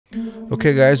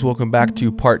Okay guys, welcome back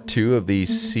to part 2 of the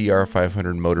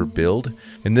CR500 motor build.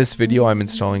 In this video I'm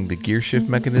installing the Gearshift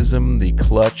mechanism, the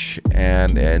clutch,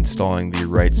 and installing the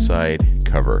right side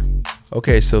cover.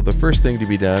 Okay, so the first thing to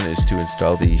be done is to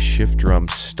install the shift drum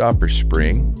stopper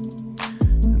spring.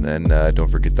 And then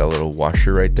don't forget that little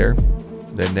washer right there.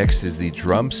 Then next is the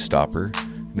drum stopper.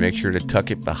 Make sure to tuck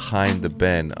it behind the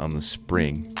bend on the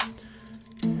spring.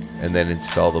 And then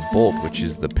install the bolt, which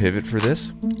is the pivot for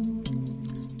this,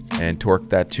 and torque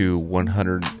that to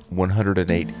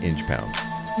 108 inch-pounds.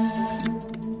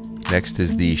 Next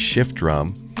is the shift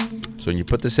drum. So when you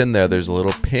put this in there, there's a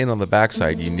little pin on the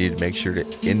backside. You need to make sure to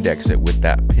index it with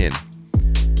that pin.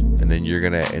 And then you're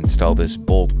gonna install this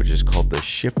bolt, which is called the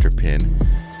shifter pin,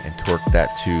 and torque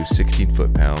that to 16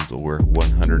 foot-pounds or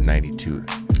 192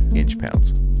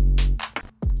 inch-pounds.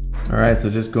 All right,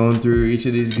 so just going through each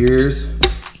of these gears.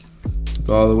 It's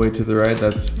all the way to the right,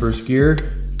 that's the first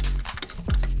gear.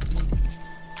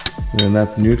 And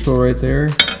that's neutral right there.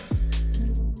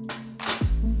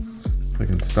 I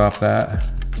can stop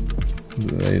that.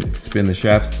 Spin the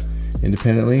shafts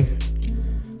independently.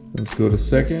 Let's go to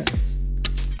second.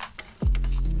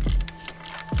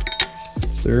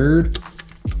 Third.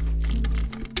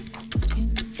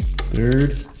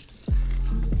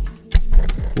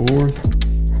 Fourth.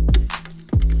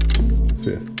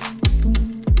 Fifth.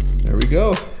 There we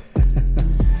go.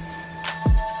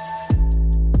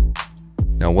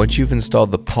 Now once you've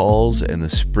installed the pawls and the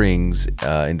springs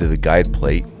into the guide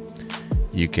plate,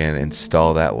 you can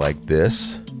install that like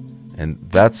this. And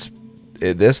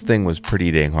this thing was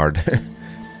pretty dang hard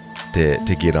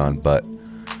to get on, but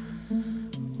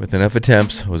with enough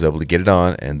attempts I was able to get it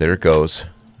on, and there it goes.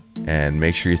 And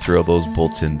make sure you throw those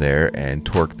bolts in there and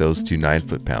torque those to 9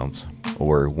 foot-pounds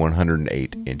or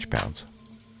 108 inch-pounds.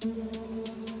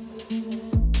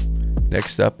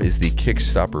 Next up is the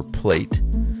Kickstarter plate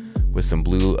with some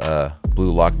blue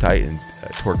Loctite, and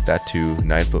torque that to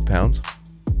 9 foot-pounds.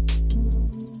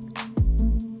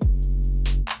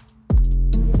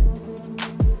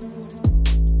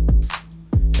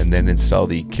 And then install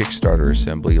the Kickstarter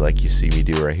assembly like you see me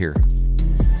do right here.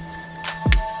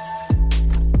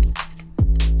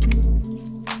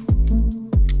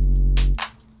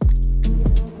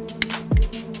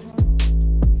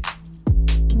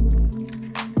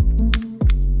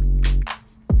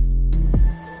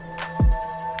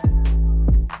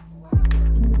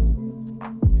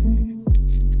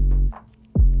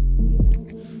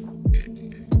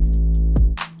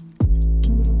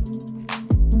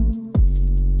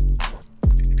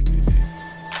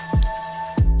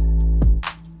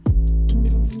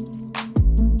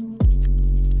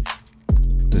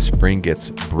 Spring gets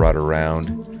brought around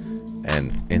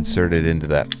and inserted into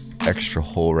that extra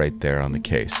hole right there on the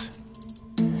case.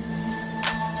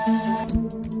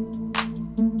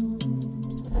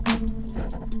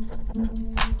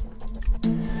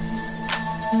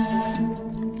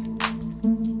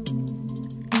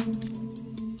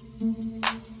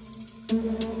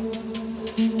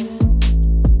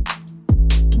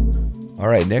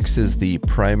 Alright, next is the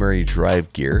primary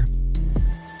drive gear.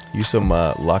 Use some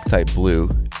Loctite blue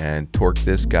and torque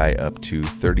this guy up to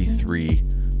 33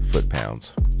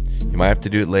 foot-pounds. You might have to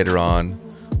do it later on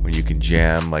when you can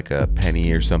jam like a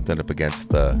penny or something up against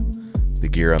the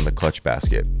gear on the clutch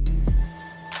basket.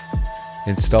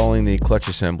 Installing the clutch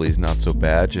assembly is not so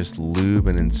bad. Just lube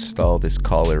and install this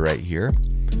collar right here,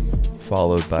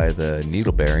 followed by the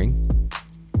needle bearing,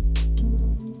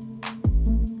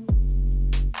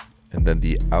 and then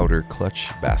the outer clutch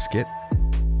basket.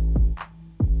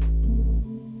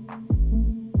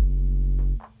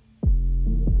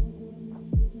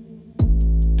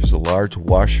 A large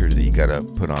washer that you gotta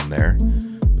put on there.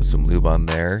 Put some lube on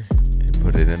there and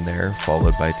put it in there,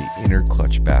 followed by the inner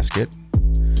clutch basket.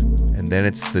 And then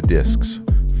it's the discs.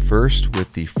 First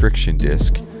with the friction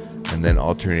disc, and then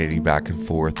alternating back and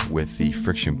forth with the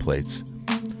friction plates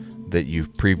that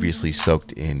you've previously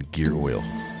soaked in gear oil.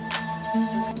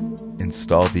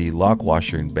 Install the lock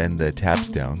washer and bend the tabs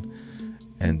down,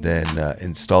 and then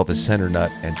install the center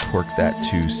nut and torque that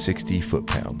to 60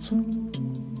 foot-pounds.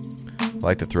 I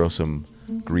like to throw some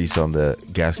grease on the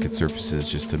gasket surfaces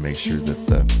just to make sure that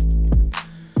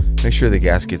the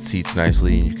gasket seats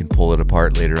nicely, and you can pull it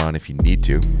apart later on if you need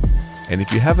to. And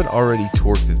if you haven't already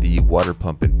torqued the water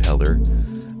pump impeller,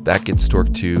 that gets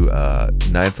torqued to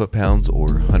 9 foot-pounds or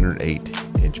 108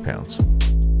 inch-pounds.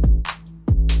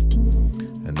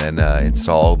 And then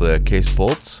install the case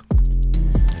bolts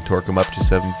and torque them up to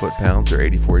 7 foot-pounds or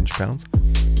 84 inch-pounds.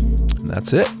 And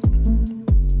that's it.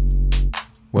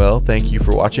 Well, thank you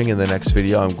for watching. In the next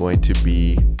video, I'm going to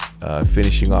be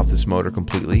finishing off this motor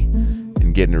completely and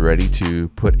and getting ready to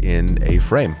put in a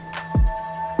frame.